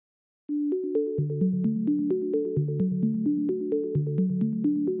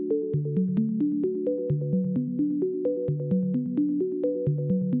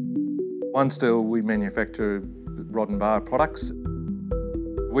OneSteel, we manufacture rod and bar products.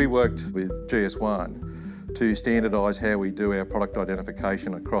 We worked with GS1 to standardise how we do our product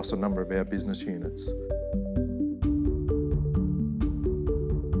identification across a number of our business units.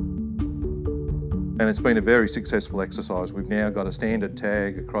 And it's been a very successful exercise. We've now got a standard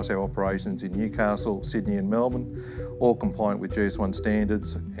tag across our operations in Newcastle, Sydney and Melbourne, all compliant with GS1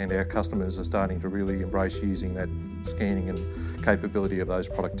 standards, and our customers are starting to really embrace using that scanning and capability of those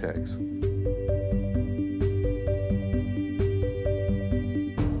product tags.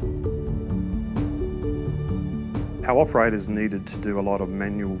 Our operators needed to do a lot of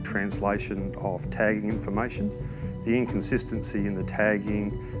manual translation of tagging information. The inconsistency in the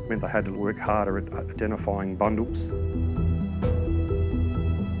tagging meant they had to work harder at identifying bundles.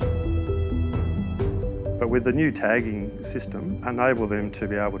 But with the new tagging system, enable them to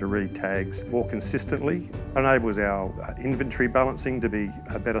be able to read tags more consistently, enables our inventory balancing to be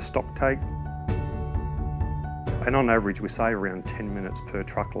a better stock take. And on average, we save around 10 minutes per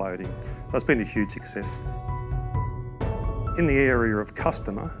truck loading. So it's been a huge success. In the area of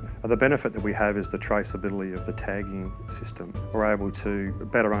customer, the benefit that we have is the traceability of the tagging system. We're able to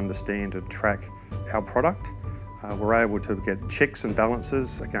better understand and track our product. We're able to get checks and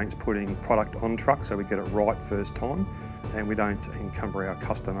balances against putting product on truck so we get it right first time and we don't encumber our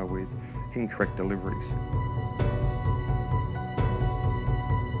customer with incorrect deliveries.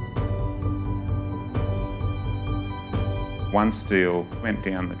 OneSteel went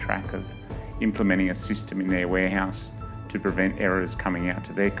down the track of implementing a system in their warehouse to prevent errors coming out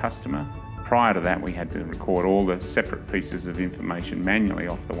to their customer. Prior to that, we had to record all the separate pieces of information manually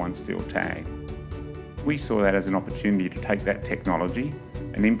off the OneSteel tag. We saw that as an opportunity to take that technology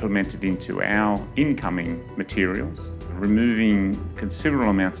and implement it into our incoming materials, removing considerable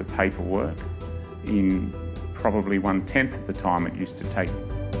amounts of paperwork in probably 1/10 of the time it used to take.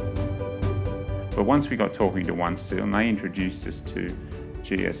 But once we got talking to OneSteel and they introduced us to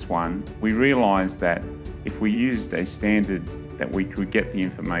GS1, we realised that if we used a standard that we could get the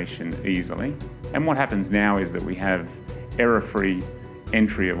information easily. And what happens now is that we have error-free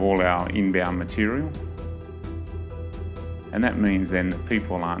entry of all our inbound material. And that means then that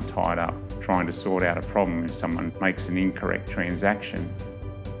people aren't tied up trying to sort out a problem if someone makes an incorrect transaction.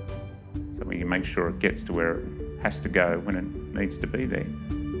 So we can make sure it gets to where it has to go when it needs to be there.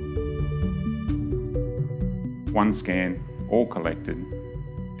 One scan, all collected,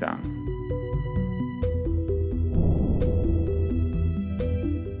 done.